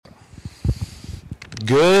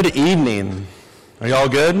Good evening. Are you all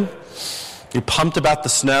good? You pumped about the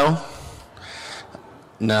snow?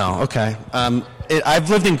 No, okay. I've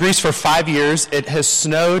lived in Greece for 5 years. It has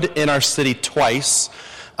snowed in our city twice.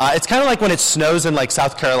 It's kind of like when it snows in like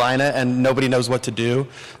South Carolina and nobody knows what to do.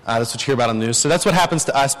 That's what you hear about on the news. So that's what happens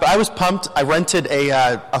to us. But I was pumped. I rented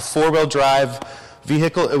a four-wheel drive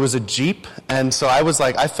vehicle. It was a Jeep. And so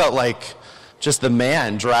I felt like just the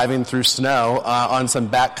man driving through snow on some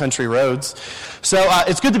backcountry roads. So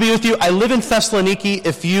it's good to be with you. I live in Thessaloniki.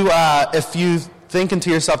 If you thinking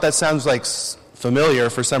to yourself, that sounds like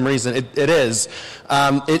familiar for some reason, it is.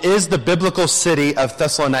 It is the biblical city of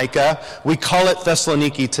Thessalonica. We call it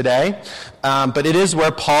Thessaloniki today, but it is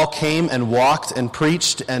where Paul came and walked and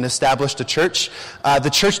preached and established a church.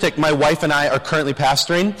 The church that my wife and I are currently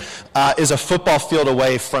pastoring is a football field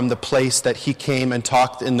away from the place that he came and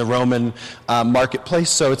talked in the Roman marketplace,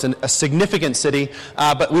 so it's a significant city.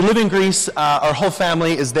 But we live in Greece. Our whole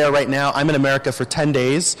family is there right now. I'm in America for 10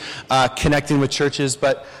 days, connecting with churches,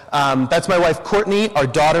 but that's my wife, Courtney, our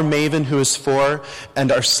daughter, Maven, who is 4,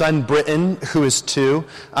 and our son, Britton, who is 2.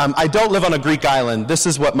 I don't live on a Greek island. This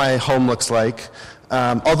is what my home looks like.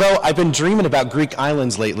 Although I've been dreaming about Greek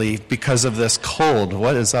islands lately because of this cold.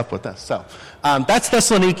 What is up with this? So that's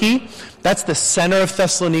Thessaloniki. That's the center of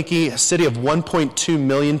Thessaloniki, a city of 1.2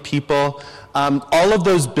 million people. All of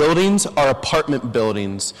those buildings are apartment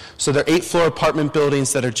buildings. So they're 8-floor apartment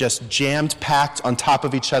buildings that are just jammed packed on top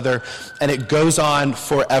of each other, and it goes on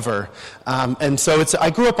forever. And so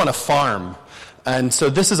I grew up on a farm. And so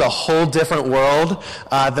this is a whole different world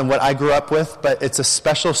than what I grew up with, but it's a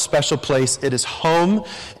special, special place. It is home,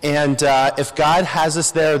 and if God has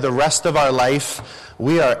us there the rest of our life,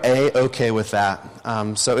 we are A-okay with that.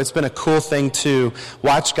 So it's been a cool thing to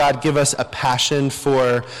watch God give us a passion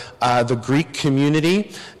for the Greek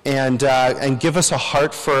community and give us a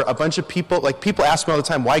heart for a bunch of people. Like, people ask me all the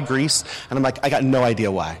time, why Greece? And I'm like, I got no idea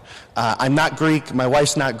why. I'm not Greek. My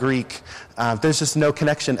wife's not Greek. There's just no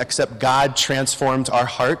connection except God transformed our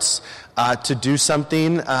hearts to do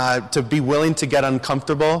something, to be willing to get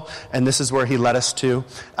uncomfortable, and this is where he led us to.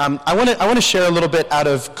 I want to share a little bit out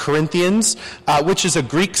of Corinthians, which is a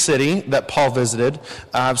Greek city that Paul visited.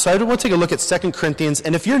 So I want to take a look at 2 Corinthians,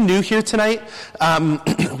 and if you're new here tonight,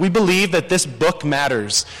 we believe that this book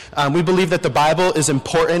matters. We believe that the Bible is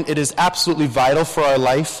important. It is absolutely vital for our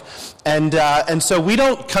life. And so we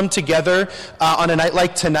don't come together on a night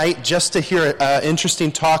like tonight just to hear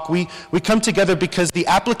interesting talk. We come together because the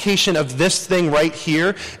application of this thing right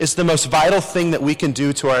here is the most vital thing that we can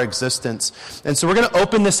do to our existence. And so we're going to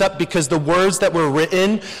open this up because the words that were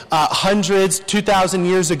written hundreds, 2,000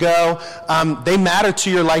 years ago, they matter to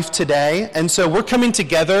your life today. And so we're coming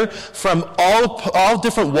together from all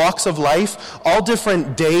different walks of life, all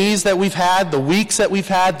different days that we've had, the weeks that we've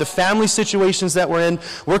had, the family situations that we're in.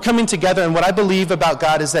 We're coming together, and what I believe about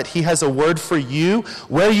God is that he has a word for you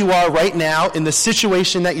where you are right now in the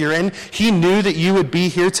situation that you're in. He knew that you would be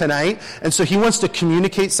here tonight, and so he wants to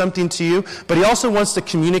communicate something to you, but he also wants to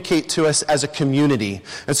communicate to us as a community.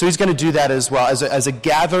 And so he's going to do that as well, as a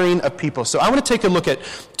gathering of people. So I want to take a look at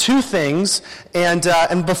 2 things, and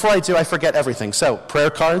before I do, I forget everything. So prayer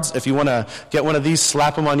cards, if you want to get one of these,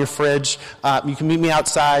 slap them on your fridge. You can meet me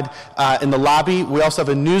outside in the lobby. We also have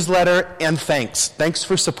a newsletter, and thanks. Thanks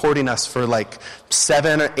for supporting us for like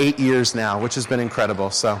 7 or 8 years now, which has been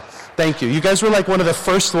incredible. So thank you. You guys were like one of the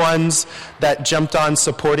first ones that jumped on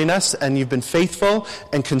supporting us, and you've been faithful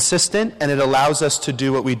and consistent, and it allows us to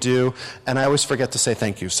do what we do. And I always forget to say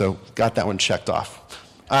thank you, so got that one checked off.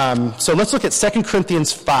 So let's look at 2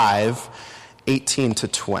 Corinthians 5, 18 to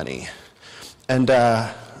 20. And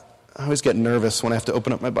I always get nervous when I have to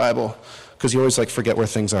open up my Bible, because you always like forget where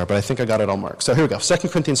things are, but I think I got it all marked. So here we go. 2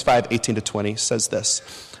 Corinthians 5, 18 to 20 says this.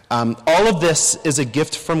 All of this is a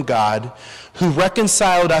gift from God, who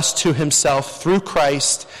reconciled us to himself through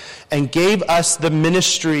Christ and gave us the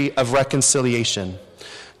ministry of reconciliation.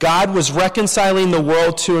 God was reconciling the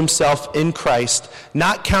world to himself in Christ,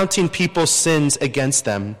 not counting people's sins against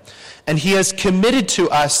them. And he has committed to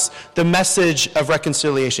us the message of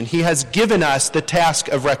reconciliation. He has given us the task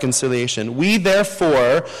of reconciliation. We,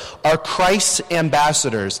 therefore, are Christ's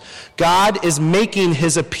ambassadors. God is making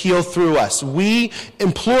his appeal through us. We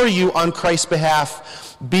implore you on Christ's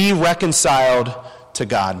behalf, be reconciled to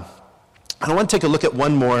God. I want to take a look at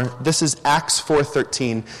one more. This is Acts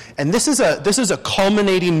 4:13, and this is a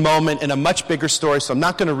culminating moment in a much bigger story. So I'm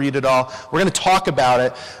not going to read it all. We're going to talk about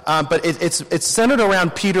it, but it's centered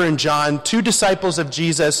around Peter and John, 2 disciples of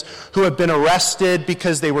Jesus who have been arrested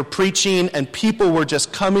because they were preaching, and people were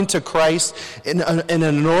just coming to Christ in an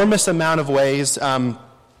enormous amount of ways.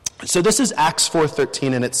 So this is Acts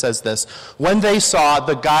 4:13, and it says this: when they saw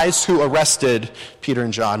the guys who arrested Peter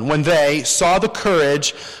and John, when they saw the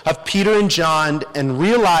courage of Peter and John and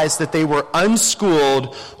realized that they were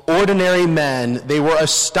unschooled, ordinary men, they were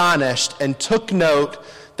astonished and took note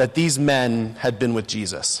that these men had been with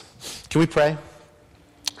Jesus. Can we pray?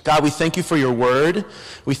 God, we thank you for your word.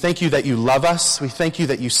 We thank you that you love us. We thank you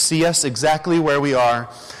that you see us exactly where we are.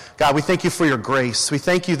 God, we thank you for your grace. We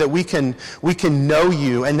thank you that we can know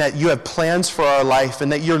you and that you have plans for our life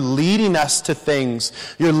and that you're leading us to things.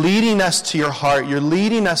 You're leading us to your heart. You're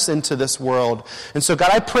leading us into this world. And so,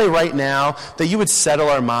 God, I pray right now that you would settle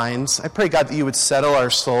our minds. I pray, God, that you would settle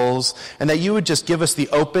our souls and that you would just give us the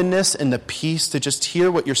openness and the peace to just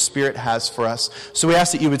hear what your Spirit has for us. So we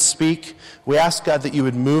ask that you would speak. We ask, God, that you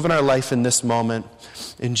would move in our life in this moment.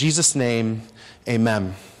 In Jesus' name,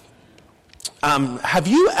 amen. Have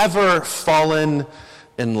you ever fallen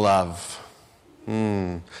in love?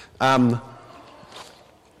 I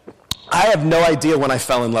have no idea when I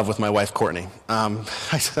fell in love with my wife, Courtney.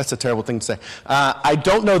 That's a terrible thing to say. I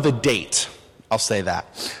don't know the date, I'll say that.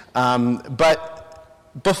 But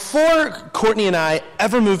before Courtney and I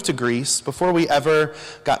ever moved to Greece, before we ever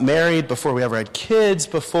got married, before we ever had kids,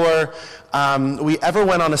 before we ever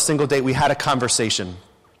went on a single date, we had a conversation.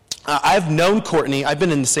 I've known Courtney. I've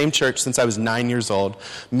been in the same church since I was 9 years old.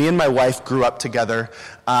 Me and my wife grew up together.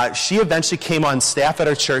 She eventually came on staff at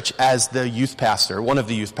our church as the youth pastor, one of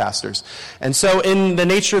the youth pastors. And so in the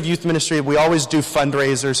nature of youth ministry, we always do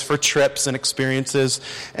fundraisers for trips and experiences.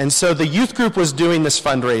 And so the youth group was doing this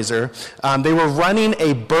fundraiser. They were running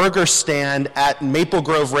a burger stand at Maple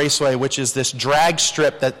Grove Raceway, which is this drag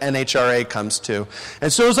strip that NHRA comes to.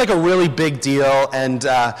 And so it was like a really big deal. And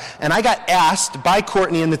I got asked by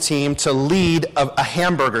Courtney and the team to lead a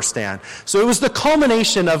hamburger stand. So it was the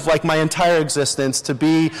culmination of like my entire existence to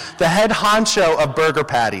be the head honcho of burger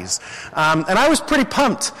patties. And I was pretty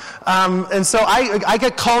pumped. And so I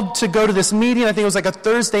get called to go to this meeting. I think it was like a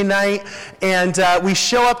Thursday night. And we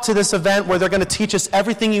show up to this event where they're going to teach us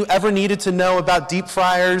everything you ever needed to know about deep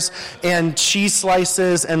fryers and cheese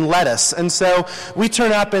slices and lettuce. And so we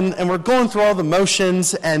turn up and we're going through all the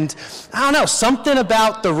motions. And I don't know, something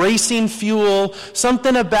about the racing fuel,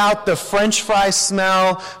 something about the French fry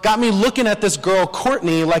smell got me looking at this girl,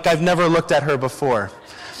 Courtney, like I've never looked at her before.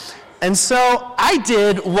 And so I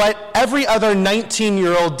did what every other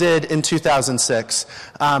 19-year-old did in 2006.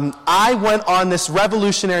 I went on this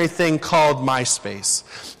revolutionary thing called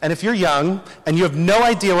MySpace. And if you're young and you have no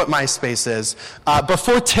idea what MySpace is,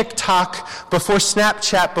 before TikTok, before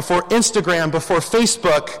Snapchat, before Instagram, before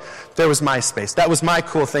Facebook, there was MySpace. That was my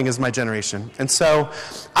cool thing as my generation. And so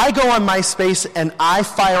I go on MySpace and I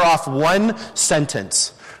fire off one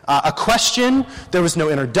sentence. A question. There was no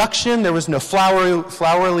introduction. There was no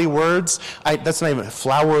flowery words. That's not even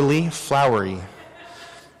flowery.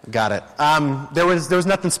 Got it. There was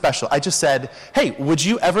nothing special. I just said, hey, would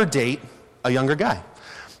you ever date a younger guy?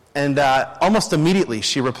 And almost immediately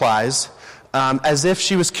she replies, as if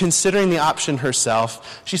she was considering the option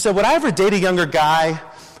herself. She said, would I ever date a younger guy?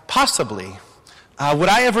 Possibly. Would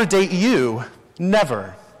I ever date you?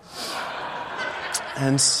 Never.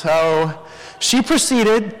 And so she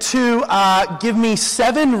proceeded to give me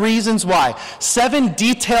 7 reasons why, 7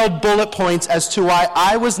 detailed bullet points as to why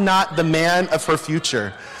I was not the man of her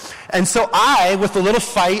future. And so I, with a little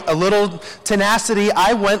fight, a little tenacity,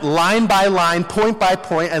 I went line by line, point by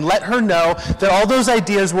point, and let her know that all those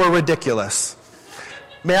ideas were ridiculous.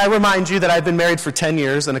 May I remind you that I've been married for 10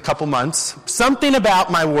 years and a couple months. Something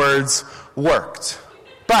about my words worked.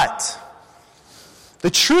 But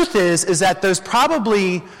the truth is that there's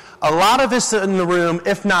probably a lot of us in the room,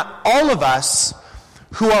 if not all of us,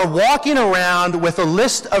 who are walking around with a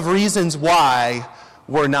list of reasons why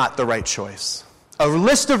we're not the right choice. A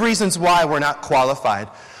list of reasons why we're not qualified.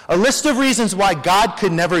 A list of reasons why God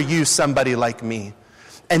could never use somebody like me.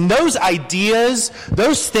 And those ideas,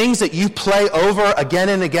 those things that you play over again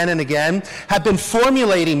and again and again, have been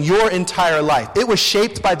formulating your entire life. It was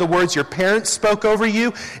shaped by the words your parents spoke over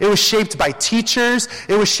you. It was shaped by teachers.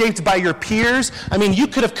 It was shaped by your peers. I mean, you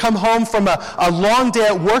could have come home from a long day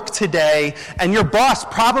at work today, and your boss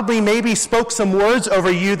probably maybe spoke some words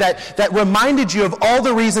over you that reminded you of all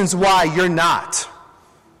the reasons why you're not.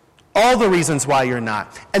 All the reasons why you're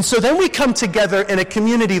not. And so then we come together in a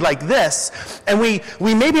community like this, and we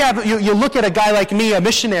maybe have, you look at a guy like me, a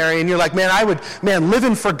missionary, and you're like,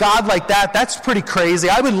 living for God like that, that's pretty crazy.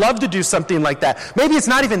 I would love to do something like that. Maybe it's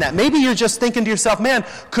not even that. Maybe you're just thinking to yourself, man,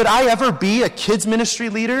 could I ever be a kids ministry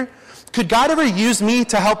leader? Could God ever use me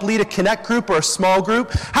to help lead a connect group or a small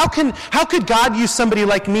group? How could God use somebody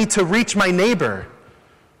like me to reach my neighbor?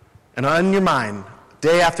 And on your mind,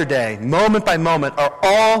 day after day, moment by moment, are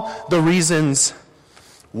all the reasons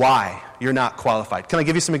why you're not qualified. Can I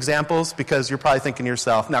give you some examples? Because you're probably thinking to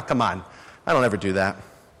yourself, now come on, I don't ever do that.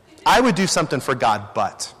 I would do something for God,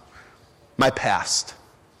 but my past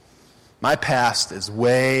is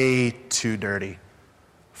way too dirty,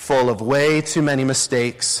 full of way too many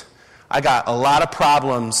mistakes. I got a lot of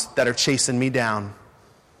problems that are chasing me down.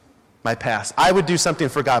 My past. I would do something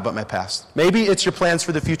for God, but my past. Maybe it's your plans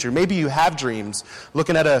for the future. Maybe you have dreams.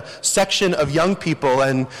 Looking at a section of young people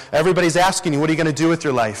and everybody's asking you, what are you going to do with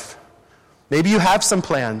your life? Maybe you have some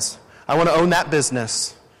plans. I want to own that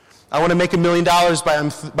business. I want to make $1 million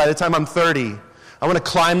by the time I'm 30. I want to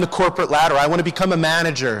climb the corporate ladder. I want to become a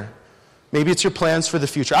manager. Maybe it's your plans for the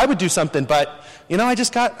future. I would do something, but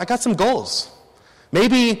I got some goals.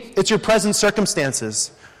 Maybe it's your present circumstances.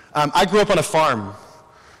 I grew up on a farm.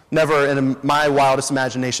 Never in my wildest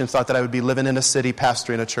imagination thought that I would be living in a city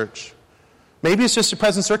pastoring a church. Maybe it's just your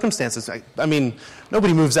present circumstances. I mean,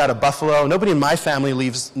 nobody moves out of Buffalo. Nobody in my family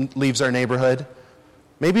leaves our neighborhood.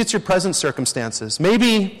 Maybe it's your present circumstances.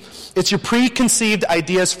 Maybe it's your preconceived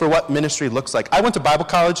ideas for what ministry looks like. I went to Bible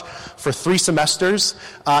college for 3 semesters,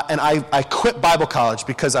 and I quit Bible college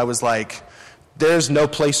because I was like, there's no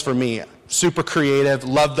place for me. Super creative,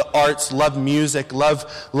 love the arts, love music,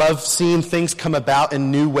 love seeing things come about in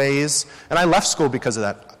new ways. And I left school because of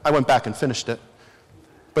that. I went back and finished it.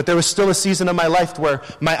 But there was still a season of my life where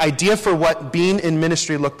my idea for what being in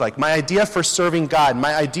ministry looked like, my idea for serving God,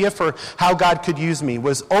 my idea for how God could use me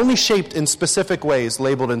was only shaped in specific ways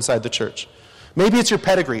labeled inside the church. Maybe it's your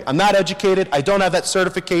pedigree. I'm not educated. I don't have that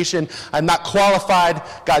certification. I'm not qualified.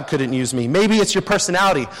 God couldn't use me. Maybe it's your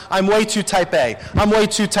personality. I'm way too type A. I'm way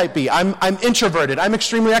too type B. I'm introverted. I'm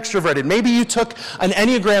extremely extroverted. Maybe you took an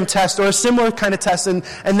Enneagram test or a similar kind of test, and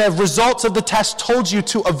the results of the test told you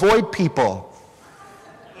to avoid people.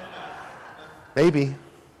 Maybe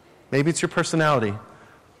it's your personality.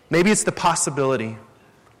 Maybe it's the possibility.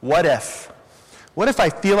 What if I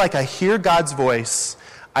feel like I hear God's voice,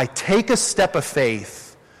 I take a step of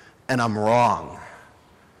faith, and I'm wrong?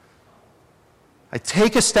 I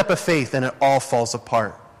take a step of faith, and it all falls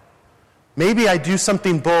apart. Maybe I do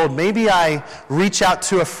something bold. Maybe I reach out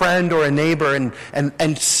to a friend or a neighbor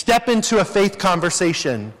and step into a faith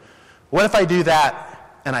conversation. What if I do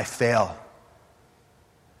that, and I fail?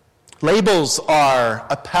 Labels are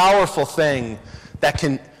a powerful thing that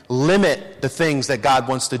can limit the things that God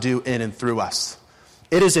wants to do in and through us.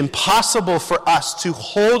 It is impossible for us to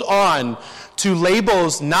hold on to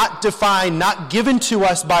labels not defined, not given to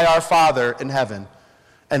us by our Father in heaven,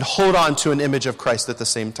 and hold on to an image of Christ at the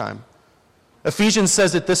same time. Ephesians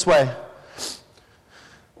says it this way.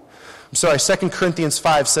 2 Corinthians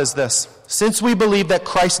 5 says this. Since we believe that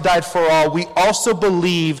Christ died for all, we also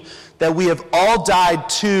believe that we have all died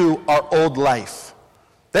to our old life.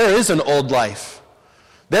 There is an old life.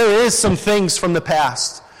 There is some things from the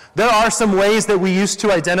past. There are some ways that we used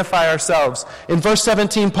to identify ourselves. In verse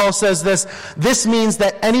 17, Paul says this. This means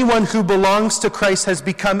that anyone who belongs to Christ has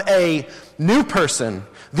become a new person.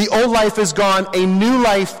 The old life is gone. A new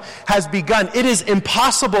life has begun. It is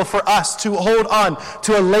impossible for us to hold on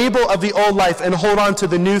to a label of the old life and hold on to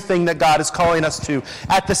the new thing that God is calling us to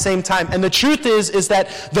at the same time. And the truth is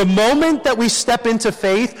that the moment that we step into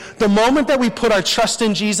faith, the moment that we put our trust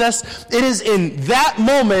in Jesus, it is in that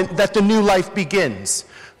moment that the new life begins.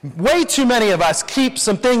 Way too many of us keep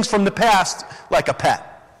some things from the past like a pet.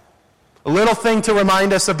 A little thing to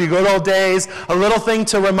remind us of the good old days, a little thing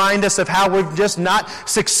to remind us of how we've just not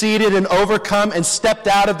succeeded and overcome and stepped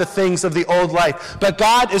out of the things of the old life. But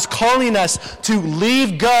God is calling us to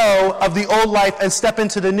leave go of the old life and step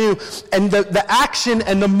into the new. And the action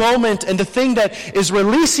and the moment and the thing that is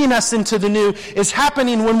releasing us into the new is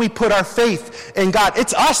happening when we put our faith in God.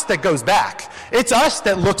 It's us that goes back. It's us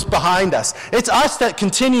that looks behind us. It's us that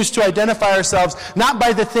continues to identify ourselves, not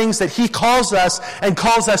by the things that He calls us and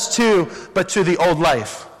calls us to, but to the old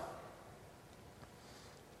life.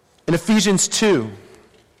 In Ephesians 2,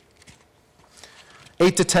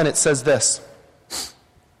 8-10, it says this.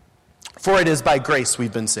 For it is by grace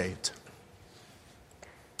we've been saved.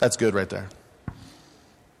 That's good right there.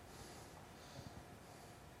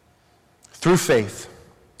 Through faith.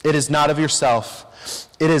 It is not of yourself.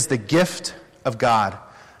 It is the gift of God,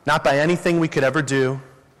 not by anything we could ever do,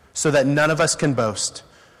 so that none of us can boast.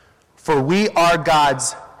 For we are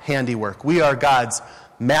God's handiwork. We are God's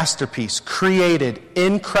masterpiece, created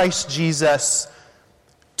in Christ Jesus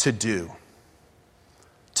to do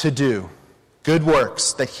good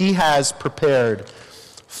works that He has prepared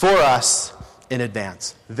for us in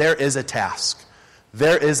advance. There is a task.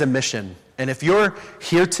 There is a mission. And if you're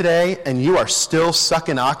here today and you are still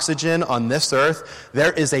sucking oxygen on this earth,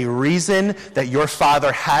 there is a reason that your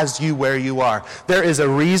Father has you where you are. There is a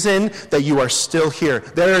reason that you are still here.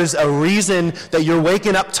 There is a reason that you're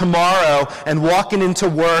waking up tomorrow and walking into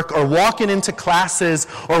work or walking into classes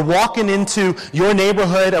or walking into your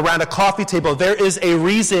neighborhood around a coffee table. There is a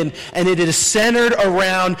reason, and it is centered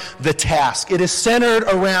around the task. It is centered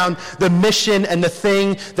around the mission and the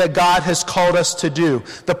thing that God has called us to do.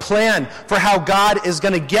 The plan for how God is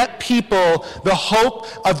going to get people the hope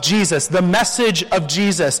of Jesus, the message of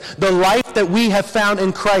Jesus, the life that we have found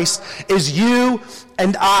in Christ is you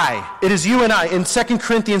and I. It is you and I. In 2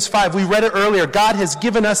 Corinthians 5, we read it earlier, God has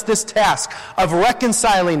given us this task of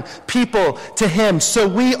reconciling people to him. So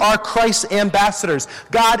we are Christ's ambassadors.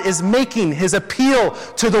 God is making his appeal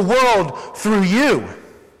to the world through you.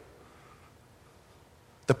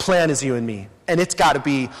 The plan is you and me. And it's got to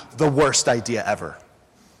be the worst idea ever.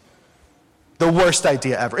 The worst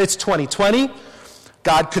idea ever. It's 2020.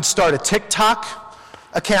 God could start a TikTok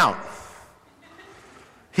account.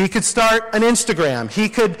 He could start an Instagram. He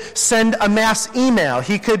could send a mass email.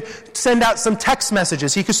 He could send out some text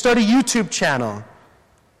messages. He could start a YouTube channel.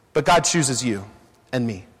 But God chooses you and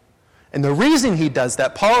me. And the reason he does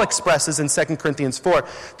that, Paul expresses in 2 Corinthians 4,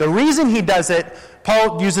 the reason he does it,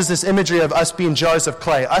 Paul uses this imagery of us being jars of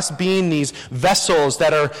clay, us being these vessels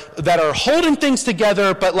that are holding things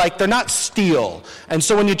together, but like they're not steel. And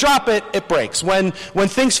so when you drop it, it breaks. When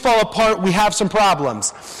things fall apart, we have some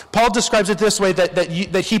problems. Paul describes it this way,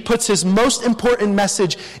 that he puts his most important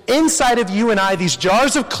message inside of you and I, these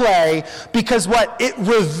jars of clay, because what? It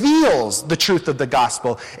reveals the truth of the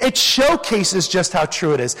gospel. It showcases just how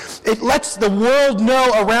true it is. It lets the world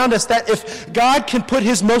know around us that if God can put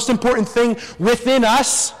his most important thing within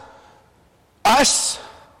us,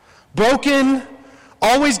 broken,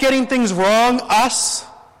 always getting things wrong, us,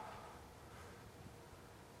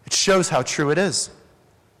 it shows how true it is.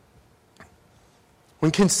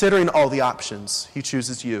 When considering all the options, he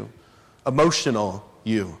chooses you. Emotional,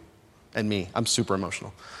 you and me. I'm super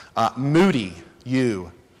emotional. Moody,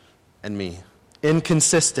 you and me.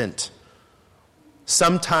 Inconsistent.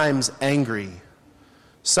 Sometimes angry.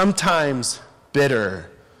 Sometimes bitter.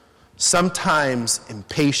 Sometimes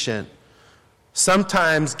impatient.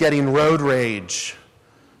 Sometimes getting road rage.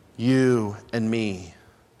 You and me.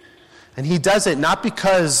 And he does it not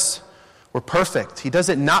because we're perfect. He does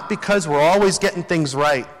it not because we're always getting things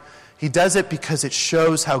right. He does it because it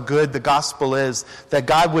shows how good the gospel is, that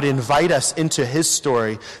God would invite us into his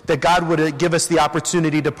story, that God would give us the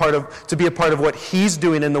opportunity to be a part of what he's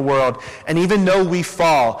doing in the world. And even though we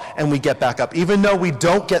fall and we get back up, even though we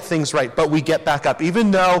don't get things right, but we get back up, even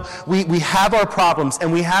though we have our problems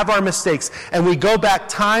and we have our mistakes, and we go back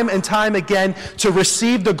time and time again to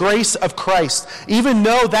receive the grace of Christ, even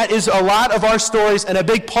though that is a lot of our stories and a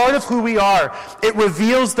big part of who we are, it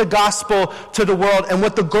reveals the gospel to the world. And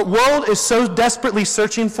what the world is so desperately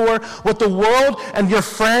searching for, what the world and your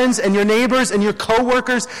friends and your neighbors and your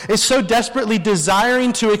co-workers is so desperately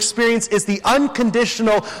desiring to experience, is the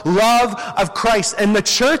unconditional love of Christ. And the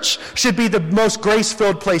church should be the most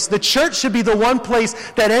grace-filled place. The church should be the one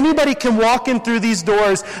place that anybody can walk in through these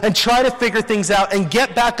doors and try to figure things out and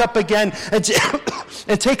get back up again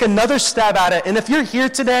and take another stab at it. And if you're here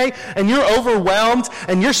today and you're overwhelmed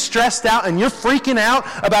and you're stressed out and you're freaking out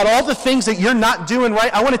about all the things that you're not doing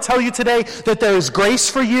right, I want to tell you today that there is grace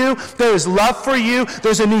for you, there is love for you,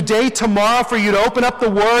 there's a new day tomorrow for you to open up the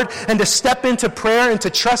Word and to step into prayer and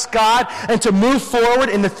to trust God and to move forward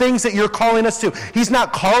in the things that you're calling us to. He's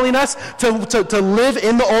not calling us to live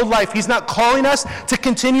in the old life. He's not calling us to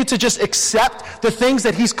continue to just accept the things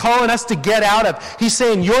that he's calling us to get out of. He's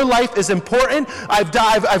saying your life is important.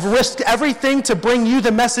 I've risked everything to bring you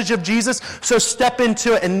the message of Jesus, so step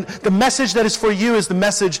into it. And the message that is for you is the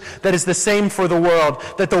message that is the same for the world,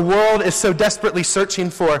 that the world is so desperately searching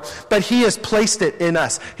for, but he has placed it in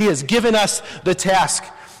us. He has given us the task.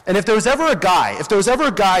 And if there was ever a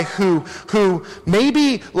guy who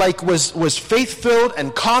maybe like was faith-filled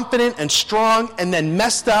and confident and strong and then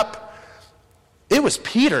messed up, it was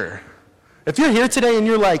Peter. If you're here today and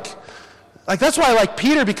you're like that's why I like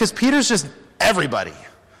Peter, because Peter's just everybody.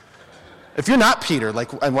 If you're not Peter,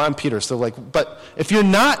 I'm Peter, but if you're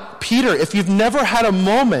not Peter, if you've never had a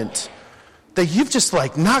moment that you've just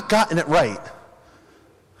not gotten it right,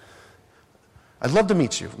 I'd love to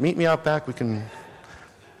meet you. Meet me out back,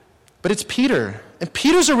 but it's Peter. And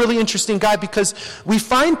Peter's a really interesting guy because we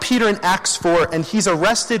find Peter in Acts 4 and he's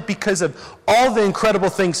arrested because of all the incredible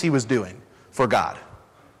things he was doing for God.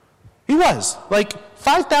 He was.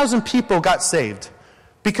 5,000 people got saved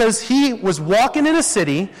Because he was walking in a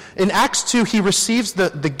city. In Acts 2, he receives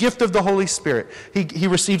the gift of the Holy Spirit. He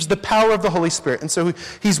receives the power of the Holy Spirit. And so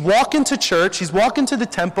he's walking to church, he's walking to the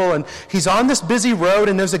temple, and he's on this busy road,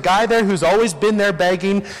 and there's a guy there who's always been there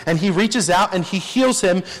begging, and he reaches out and he heals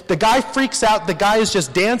him. The guy freaks out. The guy is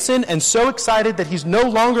just dancing and so excited that he's no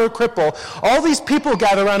longer a cripple. All these people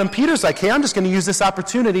gather around, and Peter's like, hey, I'm just going to use this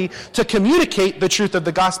opportunity to communicate the truth of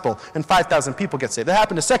the gospel. And 5,000 people get saved. That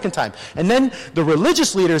happened a second time. And then the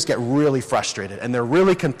religious leaders get really frustrated, and they're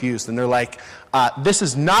really confused, and they're like, this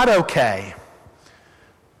is not okay.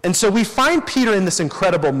 And so we find Peter in this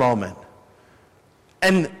incredible moment.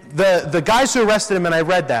 And the guys who arrested him, and I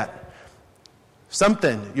read that,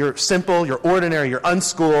 you're simple, you're ordinary, you're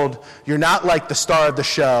unschooled, you're not like the star of the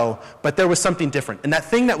show, but there was something different. And that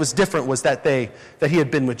thing that was different was that he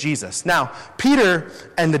had been with Jesus. Now, Peter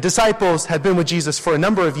and the disciples had been with Jesus for a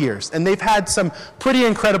number of years, and they've had some pretty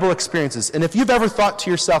incredible experiences. And if you've ever thought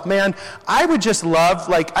to yourself, man, I would just love,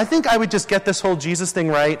 I think I would just get this whole Jesus thing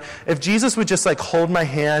right if Jesus would just hold my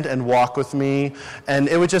hand and walk with me, and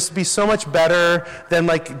it would just be so much better than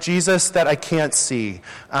Jesus that I can't see.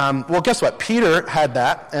 Well, guess what? Peter had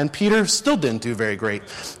that, and Peter still didn't do very great.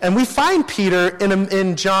 And we find Peter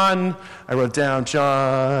in John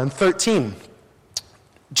 13.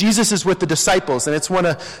 Jesus is with the disciples, and it's one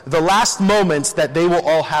of the last moments that they will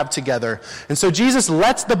all have together. And so Jesus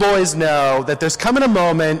lets the boys know that there's coming a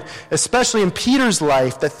moment, especially in Peter's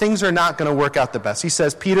life, that things are not going to work out the best. He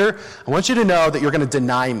says, Peter, I want you to know that you're going to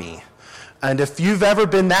deny me. And if you've ever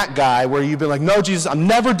been that guy where you've been like, no, Jesus, I'm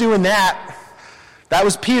never doing that, that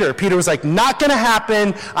was Peter. Peter was like, not going to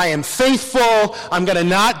happen. I am faithful. I'm going to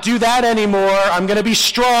not do that anymore. I'm going to be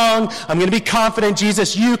strong. I'm going to be confident.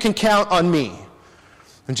 Jesus, you can count on me.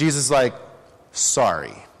 And Jesus is like,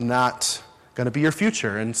 sorry, not going to be your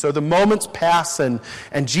future. And so the moments pass, and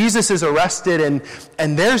Jesus is arrested,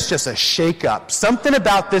 and there's just a shakeup. Something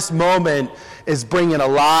about this moment is bringing a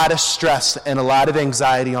lot of stress and a lot of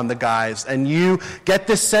anxiety on the guys. And you get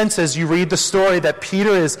this sense as you read the story that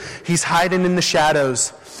Peter he's hiding in the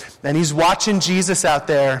shadows, and he's watching Jesus out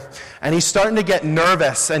there, and he's starting to get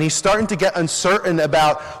nervous, and he's starting to get uncertain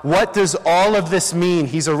about what does all of this mean.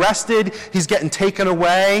 He's arrested, he's getting taken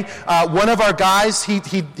away. One of our guys, he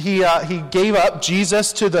gave up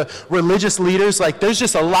Jesus to the religious leaders. There's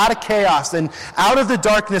just a lot of chaos, and out of the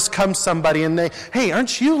darkness comes somebody, and hey,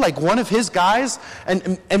 aren't you one of his guys?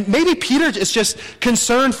 And maybe Peter is just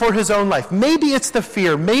concerned for his own life. Maybe it's the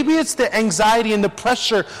fear, maybe it's the anxiety and the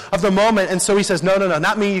pressure of the moment, and so he says, no,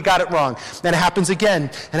 not me, you got it wrong. Then it happens again,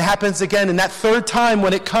 and it happens again, and that third time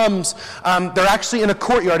when it comes, they're actually in a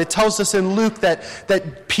courtyard. It tells us in Luke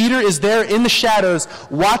that Peter is there in the shadows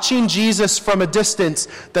watching Jesus from a distance.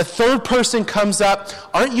 The third person comes up,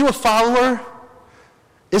 aren't you a follower?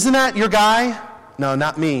 Isn't that your guy? No,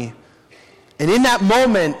 not me. And in that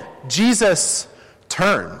moment, Jesus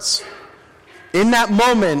turns. In that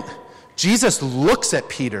moment, Jesus looks at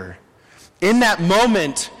Peter. In that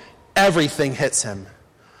moment, everything hits him.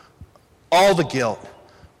 All the guilt,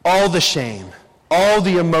 all the shame, all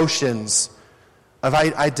the emotions of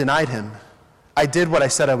I denied him. I did what I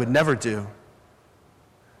said I would never do.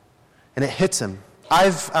 And it hits him.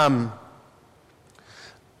 I've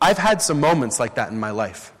had some moments like that in my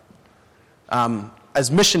life. As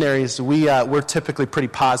missionaries, we're typically pretty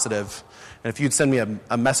positive. And if you'd send me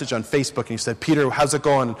a message on Facebook and you said, Peter, how's it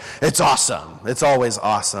going? It's awesome. It's always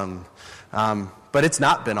awesome. But it's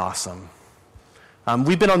not been awesome.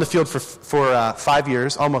 We've been on the field for 5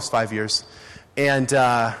 years, almost 5 years, and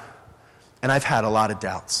I've had a lot of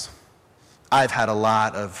doubts. I've had a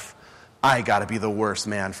lot of, I got to be the worst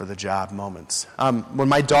man for the job moments. When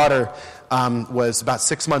my daughter was about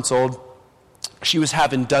 6 months old, she was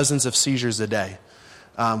having dozens of seizures a day.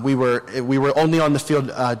 We were only on the field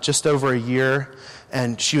just over a year,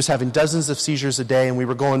 and she was having dozens of seizures a day, and we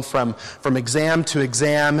were going from exam to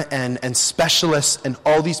exam, and specialists, and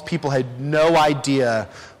all these people had no idea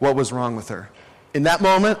what was wrong with her. In that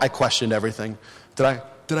moment, I questioned everything.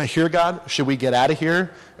 Did I hear God? Should we get out of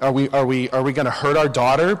here? Are we going to hurt our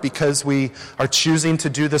daughter because we are choosing to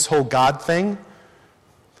do this whole God thing?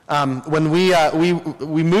 When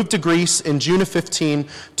we moved to Greece in June of 15,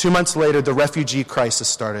 2 months later, the refugee crisis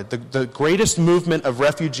started. The greatest movement of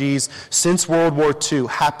refugees since World War II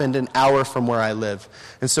happened an hour from where I live.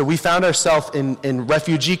 And so we found ourselves in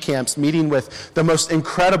refugee camps meeting with the most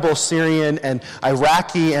incredible Syrian and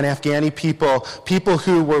Iraqi and Afghani people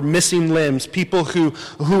who were missing limbs, people who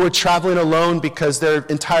were traveling alone because their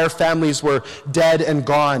entire families were dead and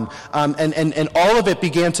gone. And all of it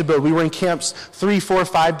began to build. We were in camps 3, 4,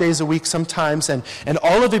 5 days a week sometimes, and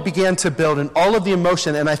all of it began to build, and all of the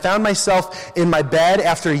emotion, and I found myself in my bed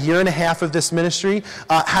after a year and a half of this ministry,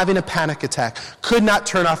 having a panic attack. Could not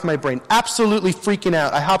turn off my brain. Absolutely freaking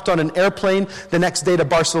out. I hopped on an airplane the next day to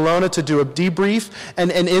Barcelona to do a debrief,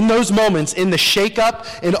 and in those moments, in the shake-up,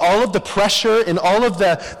 in all of the pressure, in all of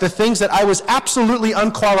the things that I was absolutely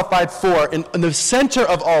unqualified for, in the center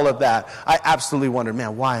of all of that, I absolutely wondered,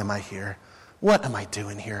 man, why am I here? What am I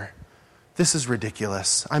doing here? This is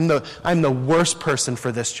ridiculous. I'm the worst person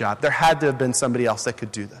for this job. There had to have been somebody else that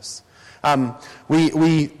could do this.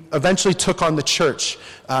 We eventually took on the church,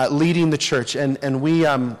 leading the church, and we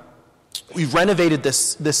renovated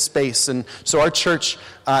this space, and so our church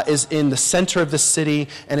is in the center of the city,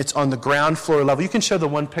 and it's on the ground floor level. You can show the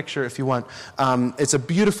one picture if you want. It's a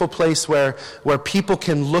beautiful place where people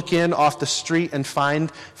can look in off the street and find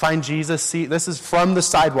Jesus. See, this is from the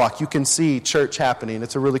sidewalk. You can see church happening.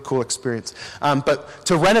 It's a really cool experience. But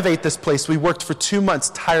to renovate this place, we worked for 2 months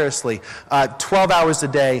tirelessly, 12 hours a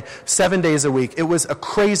day, 7 days a week. It was a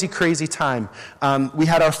crazy, crazy time. We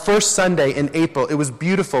had our first Sunday in April. It was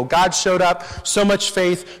beautiful. God showed up, so much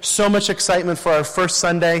faith, so much excitement for our first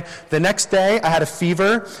Sunday. The next day, I had a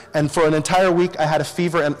fever, and for an entire week, I had a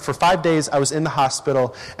fever, and for 5 days, I was in the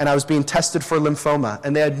hospital, and I was being tested for lymphoma,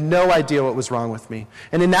 and they had no idea what was wrong with me.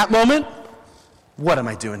 And in that moment, what am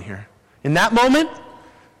I doing here? In that moment,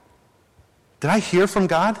 did I hear from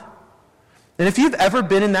God? And if you've ever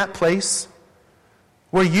been in that place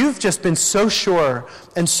where you've just been so sure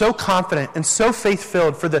and so confident and so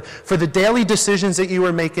faith-filled for the daily decisions that you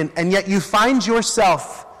were making, and yet you find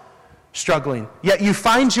yourself struggling, yet you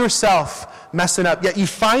find yourself messing up, yet you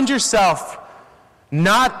find yourself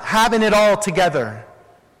not having it all together,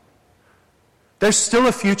 there's still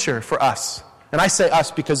a future for us. And I say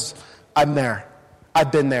us because I'm there.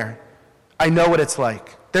 I've been there. I know what it's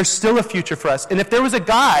like. There's still a future for us. And if there was a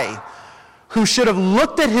guy who should have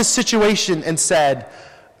looked at his situation and said,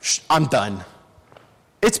 I'm done,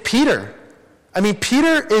 it's Peter. I mean,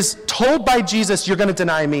 Peter is told by Jesus, you're going to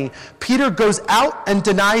deny me. Peter goes out and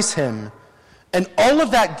denies him. And all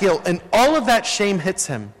of that guilt and all of that shame hits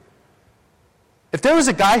him. If there was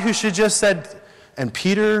a guy who should just said, and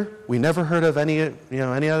Peter, we never heard of any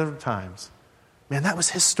other times. Man, that was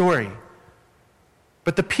his story.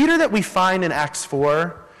 But the Peter that we find in Acts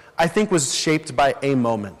 4, I think was shaped by a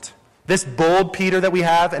moment. This bold Peter that we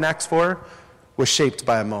have in Acts 4 was shaped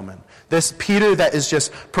by a moment. This Peter that is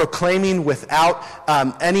just proclaiming without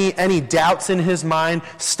any doubts in his mind,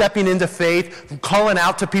 stepping into faith, calling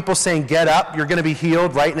out to people saying, get up, you're going to be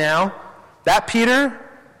healed right now. That Peter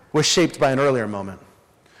was shaped by an earlier moment.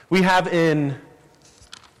 We have in,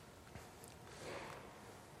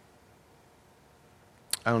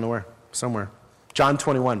 I don't know where, somewhere, John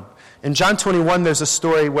 21. In John 21, there's a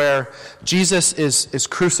story where Jesus is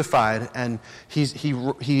crucified, and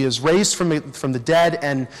he is raised from the dead,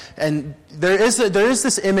 and there is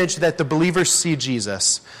this image that the believers see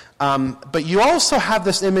Jesus. But you also have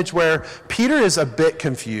this image where Peter is a bit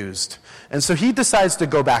confused. And so he decides to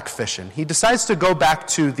go back fishing. He decides to go back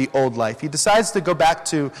to the old life. He decides to go back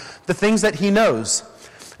to the things that he knows.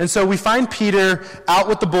 And so we find Peter out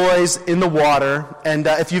with the boys in the water. And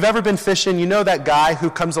if you've ever been fishing, you know that guy who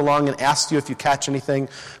comes along and asks you if you catch anything.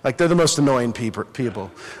 Like, they're the most annoying people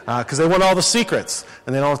because they want all the secrets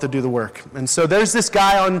and they don't have to do the work. And so there's this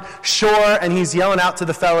guy on shore, and he's yelling out to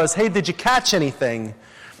the fellas, hey, did you catch anything?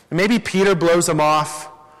 And maybe Peter blows him off.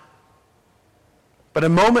 But a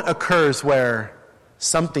moment occurs where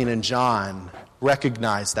something in John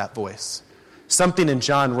recognized that voice. Something in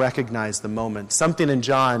John recognized the moment. Something in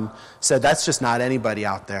John said, that's just not anybody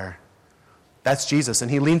out there. That's Jesus. And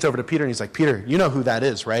he leans over to Peter and he's like, Peter, you know who that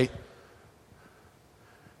is, right?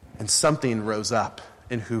 And something rose up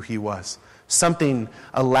in who he was. Something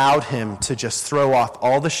allowed him to just throw off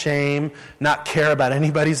all the shame, not care about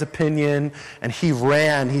anybody's opinion. And he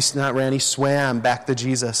swam back to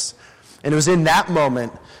Jesus. And it was in that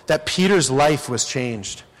moment that Peter's life was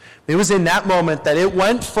changed. It was in that moment that it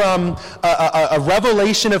went from a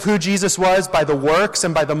revelation of who Jesus was by the works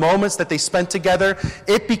and by the moments that they spent together.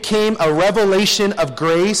 It became a revelation of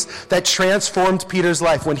grace that transformed Peter's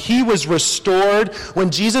life. When he was restored,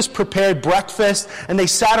 when Jesus prepared breakfast and they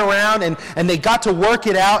sat around and they got to work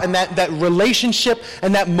it out, and that relationship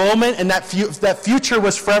and that moment and that future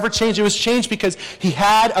was forever changed. It was changed because he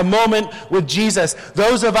had a moment with Jesus.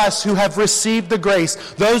 Those of us who have received the grace,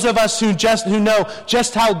 those of us who know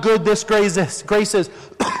just how good this grace is,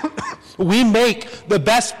 we make the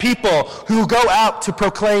best people who go out to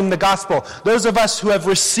proclaim the gospel. Those of us who have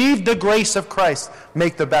received the grace of Christ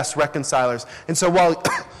make the best reconcilers. And so while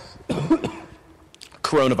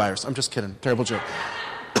coronavirus, I'm just kidding, terrible joke.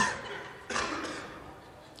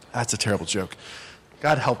 That's a terrible joke.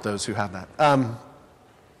 God help those who have that.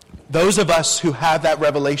 Those of us who have that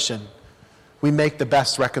revelation, we make the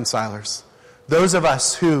best reconcilers. Those of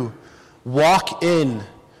us who walk in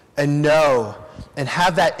and know and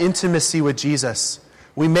have that intimacy with Jesus,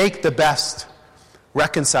 we make the best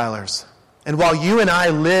reconcilers. And while you and I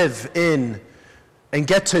live in and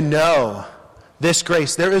get to know this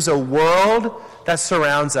grace, there is a world that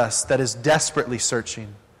surrounds us that is desperately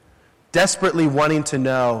searching, desperately wanting to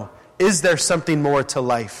know, is there something more to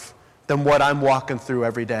life than what I'm walking through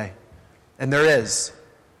every day? And there is.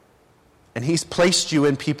 And he's placed you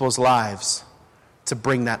in people's lives to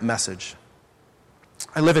bring that message.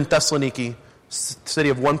 I live in Thessaloniki, city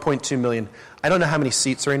of 1.2 million. I don't know how many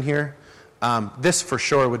seats are in here. This for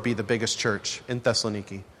sure would be the biggest church in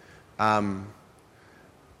Thessaloniki.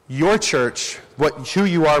 Your church, who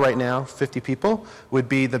you are right now, 50 people, would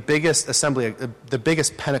be the biggest assembly, the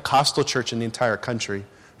biggest Pentecostal church in the entire country,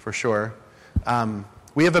 for sure.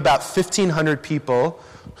 We have about 1,500 people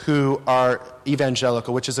who are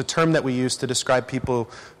evangelical, which is a term that we use to describe people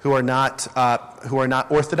who are not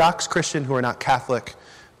Orthodox Christian, who are not Catholic.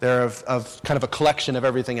 They're of kind of a collection of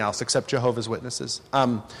everything else except Jehovah's Witnesses.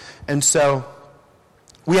 And so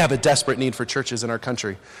we have a desperate need for churches in our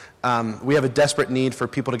country. We have a desperate need for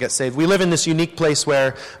people to get saved. We live in this unique place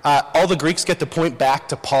where all the Greeks get to point back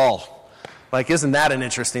to Paul. Like, isn't that an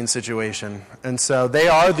interesting situation? And so they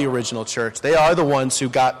are the original church. They are the ones who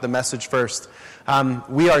got the message first.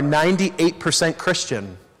 We are 98%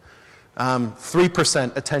 Christian.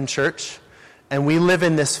 3% attend church. And we live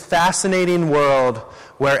in this fascinating world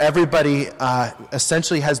where everybody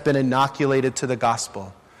essentially has been inoculated to the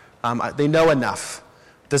gospel. They know enough.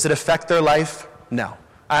 Does it affect their life? No.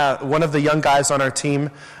 One of the young guys on our team,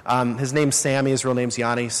 his name's Sammy, his real name's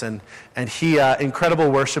Yanis, and he, incredible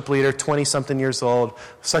worship leader, 20-something years old,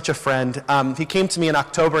 such a friend. He came to me in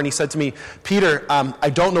October and he said to me, Peter, I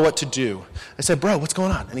don't know what to do. I said, bro, what's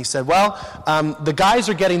going on? And he said, well, the guys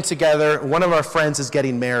are getting together. One of our friends is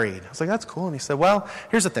getting married. I was like, that's cool. And he said, well,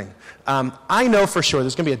 here's the thing. I know for sure,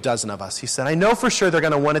 there's going to be a dozen of us. He said, I know for sure they're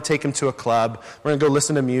going to want to take him to a club. We're going to go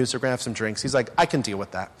listen to music. We're going to have some drinks. He's like, I can deal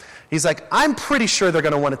with that. He's like, I'm pretty sure they're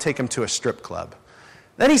going to want to take him to a strip club.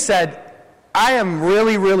 Then he said, I am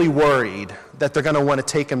really, really worried that they're going to want to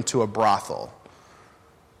take him to a brothel.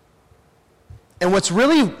 And what's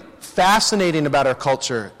really fascinating about our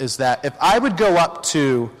culture is that if I would go up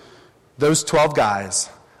to those 12 guys,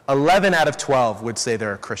 11 out of 12 would say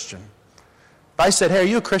they're a Christian. If I said, hey, are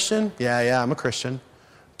you a Christian? Yeah, I'm a Christian.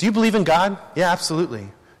 Do you believe in God? Yeah, absolutely.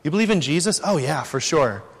 You believe in Jesus? Oh, yeah, for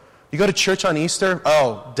sure. You go to church on Easter?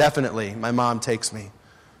 Oh, definitely. My mom takes me.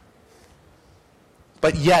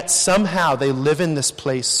 But yet, somehow, they live in this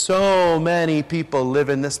place. So many people live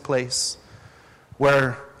in this place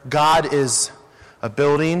where God is a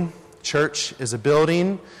building, church is a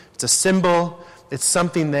building, it's a symbol, it's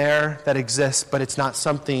something there that exists, but it's not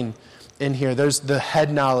something in here. There's the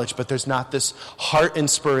head knowledge, but there's not this heart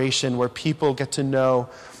inspiration where people get to know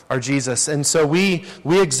our Jesus. And so we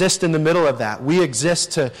exist in the middle of that. We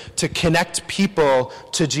exist to connect people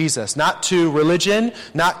to Jesus, not to religion,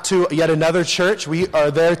 not to yet another church. We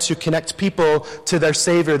are there to connect people to their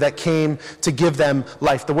Savior that came to give them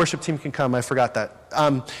life. The worship team can come. I forgot that.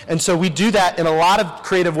 And so we do that in a lot of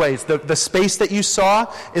creative ways. The space that you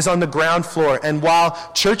saw is on the ground floor. And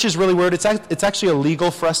while church is really weird, it's actually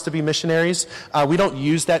illegal for us to be missionaries. We don't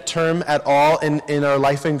use that term at all in our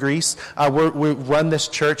life in Greece. We run this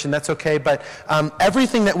church, and that's okay. But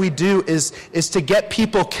everything that we do is to get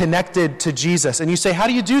people connected to Jesus. And you say, how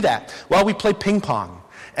do you do that? Well, we play ping pong.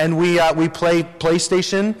 And we play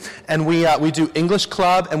PlayStation, and we do English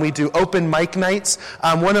Club, and we do open mic nights.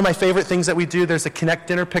 One of my favorite things that we do, there's a Connect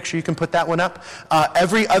dinner picture. You can put that one up.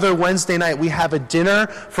 Every other Wednesday night, we have a dinner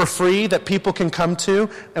for free that people can come to,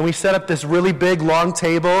 and we set up this really big, long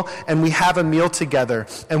table, and we have a meal together.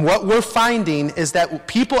 And what we're finding is that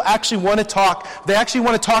people actually want to talk. They actually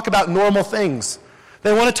want to talk about normal things.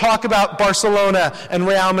 They want to talk about Barcelona and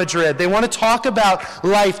Real Madrid. They want to talk about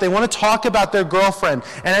life. They want to talk about their girlfriend.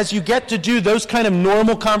 And as you get to do those kind of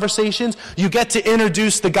normal conversations, you get to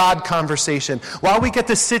introduce the God conversation. While we get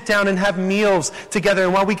to sit down and have meals together,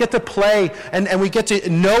 and while we get to play, and we get to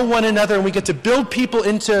know one another, and we get to build people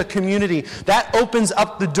into a community, that opens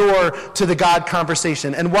up the door to the God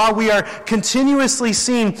conversation. And while we are continuously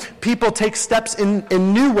seeing people take steps in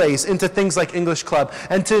new ways into things like English Club,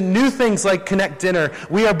 and to new things like Connect Dinner, here.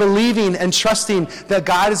 We are believing and trusting that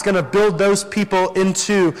God is going to build those people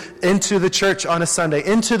into the church on a Sunday,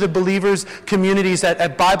 into the believers' communities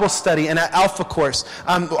at Bible study and at Alpha Course.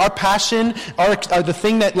 Our passion, the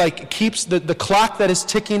thing that keeps the clock that is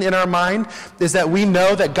ticking in our mind is that we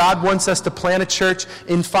know that God wants us to plant a church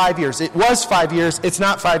in 5 years. It was 5 years. It's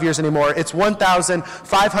not 5 years anymore. It's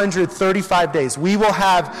 1,535 days. We will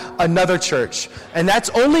have another church. And that's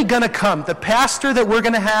only going to come. The pastor that we're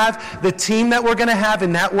going to have, the team that we're going to have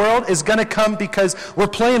in that world is going to come because we're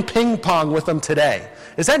playing ping pong with them today.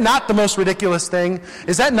 Is that not the most ridiculous thing?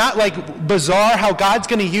 Is that not bizarre how God's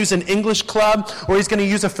going to use an English club, or he's going to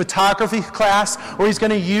use a photography class, or he's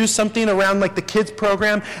going to use something around the kids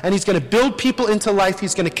program, and he's going to build people into life.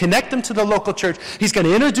 He's going to connect them to the local church. He's going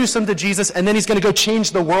to introduce them to Jesus, and then he's going to go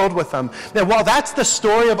change the world with them. Now, while that's the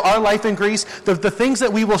story of our life in Greece, the things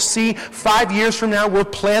that we will see 5 years from now, we're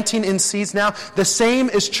planting in seeds now. The same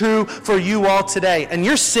is true for you all today. And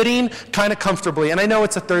you're sitting kind of comfortably, and I know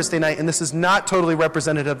it's a Thursday night, and this is not totally representative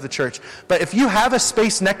of the church. But if you have a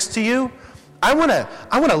space next to you, I want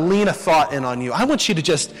to lean a thought in on you. I want you to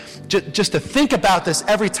just to think about this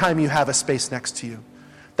every time you have a space next to you.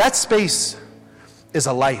 That space is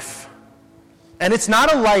a life. And it's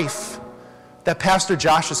not a life that Pastor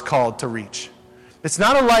Josh is called to reach. It's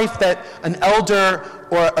not a life that an elder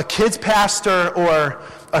or a kids pastor or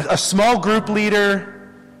a small group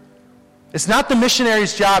leader. It's not the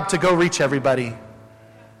missionary's job to go reach everybody.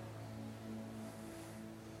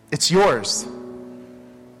 It's yours.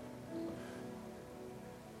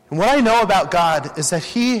 And what I know about God is that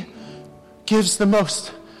he gives the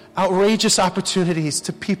most outrageous opportunities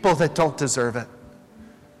to people that don't deserve it.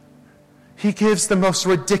 He gives the most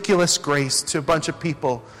ridiculous grace to a bunch of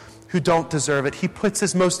people who don't deserve it. He puts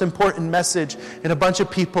his most important message in a bunch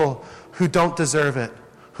of people who don't deserve it,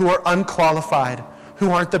 who are unqualified,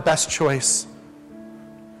 who aren't the best choice.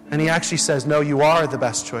 And he actually says, no, you are the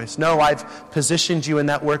best choice. No, I've positioned you in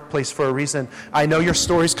that workplace for a reason. I know your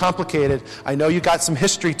story's complicated. I know you got some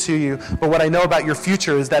history to you. But what I know about your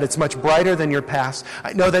future is that it's much brighter than your past.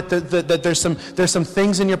 I know that that there's some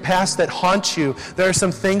things in your past that haunt you. There are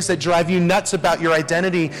some things that drive you nuts about your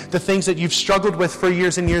identity, the things that you've struggled with for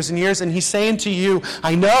years and years and years. And he's saying to you,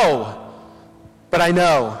 I know, but I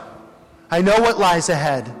know. I know what lies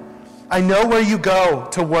ahead. I know where you go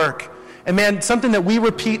to work. And man, something that we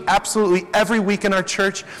repeat absolutely every week in our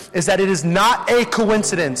church is that it is not a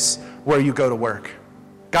coincidence where you go to work.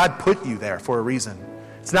 God put you there for a reason.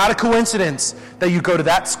 It's not a coincidence that you go to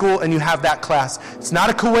that school and you have that class. It's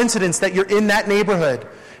not a coincidence that you're in that neighborhood.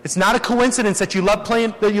 It's not a coincidence that you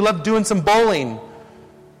love doing some bowling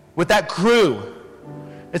with that crew.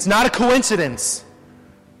 It's not a coincidence.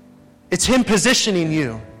 It's him positioning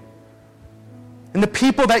you. And the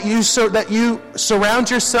people that you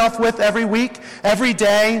surround yourself with every week, every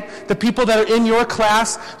day, the people that are in your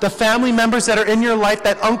class, the family members that are in your life,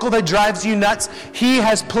 that uncle that drives you nuts, he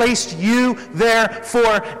has placed you there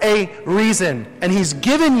for a reason. And he's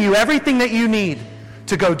given you everything that you need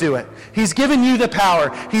to go do it. He's given you the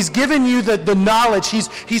power. He's given you the knowledge.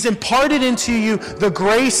 He's imparted into you the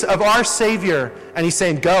grace of our Savior. And he's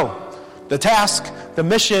saying, go. The task, the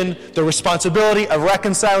mission, the responsibility of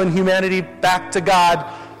reconciling humanity back to God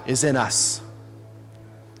is in us.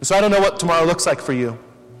 And so I don't know what tomorrow looks like for you.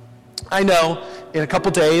 I know in a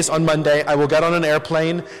couple days, on Monday, I will get on an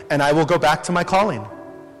airplane and I will go back to my calling.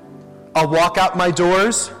 I'll walk out my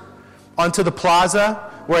doors onto the plaza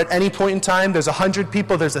where at any point in time there's 100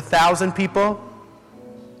 people, there's 1,000 people,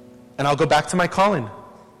 and I'll go back to my calling.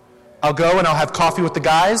 I'll go and I'll have coffee with the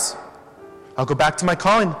guys. I'll go back to my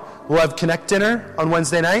calling. We'll have Connect dinner on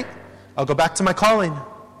Wednesday night. I'll go back to my calling.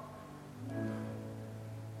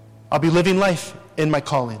 I'll be living life in my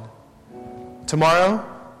calling. Tomorrow,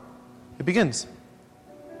 it begins.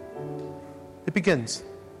 It begins.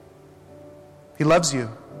 He loves you.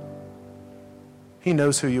 He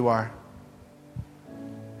knows who you are.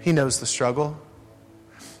 He knows the struggle.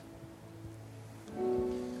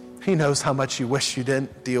 He knows how much you wish you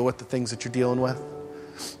didn't deal with the things that you're dealing with.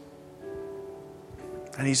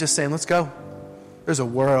 And he's just saying, let's go. There's a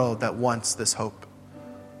world that wants this hope.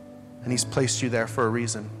 And he's placed you there for a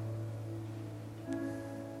reason.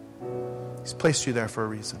 He's placed you there for a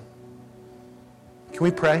reason. Can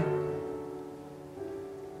we pray?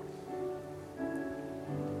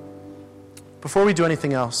 Before we do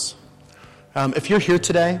anything else, if you're here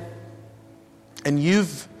today and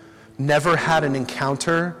you've never had an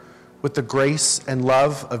encounter with the grace and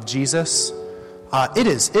love of Jesus, it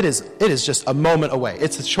is just a moment away.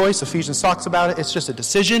 It's a choice. Ephesians talks about it. It's just a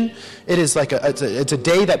decision. It is like it's a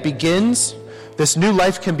day that begins this new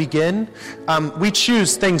life can begin, we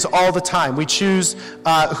choose things all the time. We choose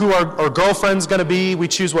who our girlfriend's going to be. We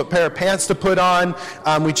choose what pair of pants to put on.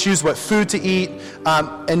 We choose what food to eat.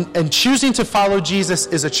 And choosing to follow Jesus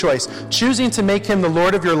is a choice. Choosing to make him the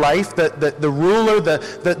Lord of your life, the ruler,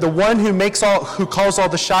 the one who calls all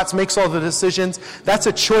the shots, makes all the decisions, that's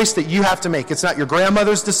a choice that you have to make. It's not your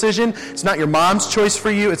grandmother's decision. It's not your mom's choice for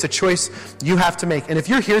you. It's a choice you have to make. And if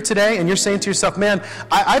you're here today and you're saying to yourself, man,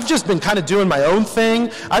 I've just been kind of doing my own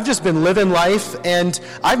thing. I've just been living life, and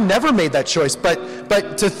I've never made that choice.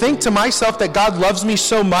 But to think to myself that God loves me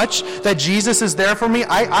so much, that Jesus is there for me,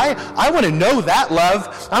 I want to know that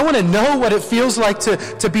love. I want to know what it feels like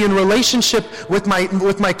to be in relationship with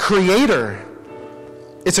my Creator.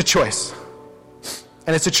 It's a choice.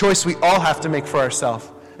 And it's a choice we all have to make for ourselves.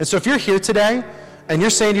 And so if you're here today and you're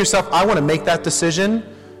saying to yourself, I want to make that decision,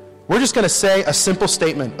 we're just going to say a simple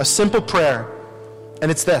statement, a simple prayer. And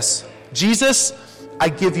it's this: Jesus, I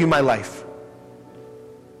give you my life.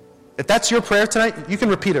 If that's your prayer tonight, you can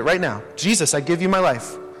repeat it right now. Jesus, I give you my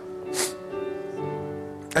life.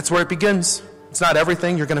 That's where it begins. It's not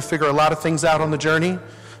everything. You're going to figure a lot of things out on the journey.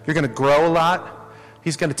 You're going to grow a lot.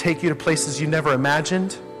 He's going to take you to places you never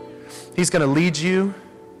imagined. He's going to lead you.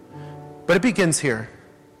 But it begins here.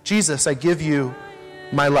 Jesus, I give you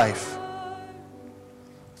my life.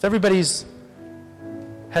 With everybody's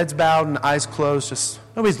heads bowed and eyes closed, just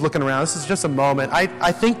nobody's looking around. This is just a moment.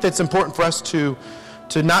 I think that's important for us to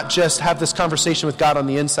not just have this conversation with God on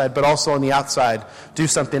the inside, but also on the outside, do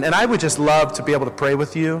something. And I would just love to be able to pray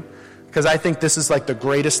with you, because I think this is like the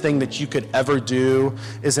greatest thing that you could ever do,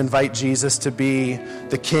 is invite Jesus to be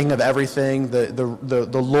the King of everything,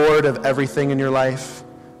 the Lord of everything in your life.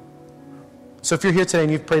 So if you're here today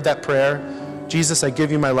and you've prayed that prayer, Jesus, I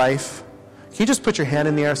give you my life, can you just put your hand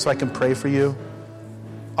in the air so I can pray for you?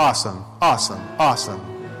 Awesome, awesome, awesome,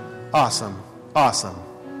 awesome, awesome.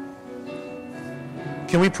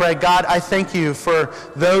 Can we pray? God, I thank you for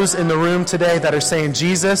those in the room today that are saying,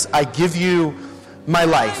 Jesus, I give you my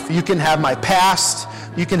life. You can have my past.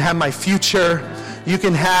 You can have my future. You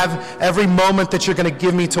can have every moment that you're going to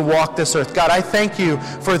give me to walk this earth. God, I thank you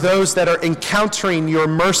for those that are encountering your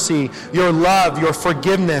mercy, your love, your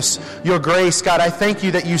forgiveness, your grace. God, I thank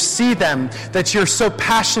you that you see them, that you're so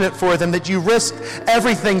passionate for them, that you risked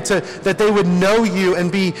everything that they would know you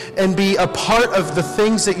and be a part of the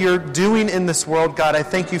things that you're doing in this world. God, I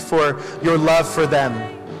thank you for your love for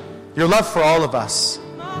them, your love for all of us.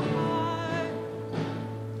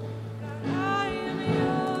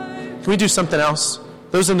 Can we do something else?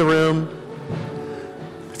 Those in the room,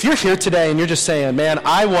 if you're here today and you're just saying, man,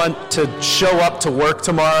 I want to show up to work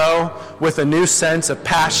tomorrow with a new sense of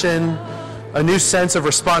passion, a new sense of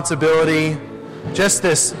responsibility, just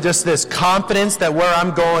this confidence that where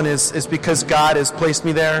I'm going is because God has placed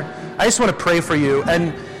me there, I just want to pray for you.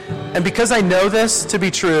 And because I know this to be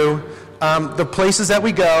true, the places that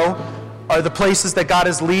we go are the places that God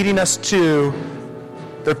is leading us to.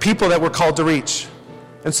 They're people that we're called to reach.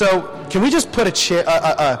 And so, can we just put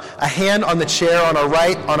a hand on the chair on our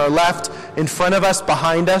right, on our left, in front of us,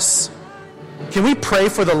 behind us? Can we pray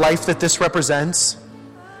for the life that this represents?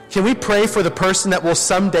 Can we pray for the person that will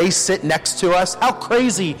someday sit next to us? How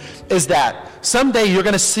crazy is that? Someday you're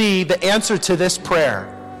going to see the answer to this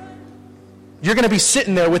prayer. You're going to be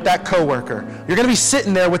sitting there with that coworker. You're going to be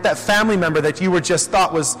sitting there with that family member that you were just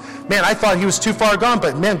thought was, man, I thought he was too far gone,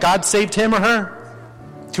 but man, God saved him or her.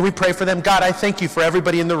 Can we pray for them? God, I thank you for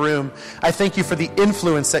everybody in the room. I thank you for the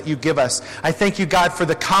influence that you give us. I thank you, God, for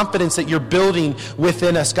the confidence that you're building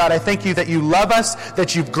within us. God, I thank you that you love us,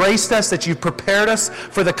 that you've graced us, that you've prepared us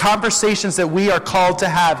for the conversations that we are called to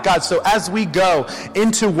have. God, so as we go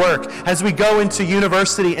into work, as we go into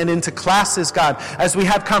university and into classes, God, as we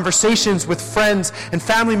have conversations with friends and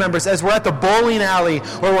family members, as we're at the bowling alley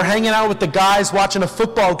or we're hanging out with the guys watching a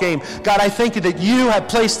football game, God, I thank you that you have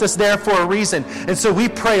placed us there for a reason. And so we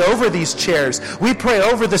pray over these chairs. We pray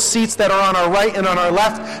over the seats that are on our right and on our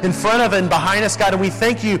left, in front of and behind us, God, and we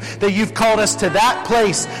thank you that you've called us to that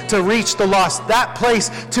place to reach the lost, that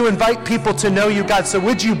place to invite people to know you, God. So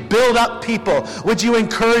would you build up people? Would you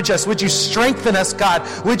encourage us? Would you strengthen us, God?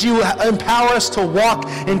 Would you empower us to walk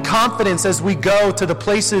in confidence as we go to the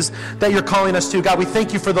places that you're calling us to, God? We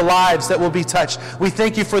thank you for the lives that will be touched. We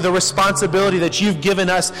thank you for the responsibility that you've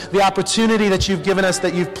given us, the opportunity that you've given us,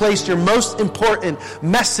 that you've placed your most important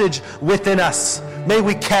message within us. May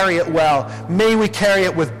we carry it well. May we carry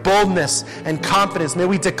it with boldness and confidence. May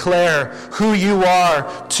we declare who you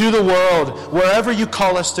are to the world, wherever you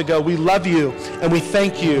call us to go. We love you and we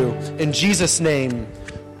thank you. In Jesus' name,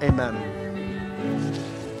 amen.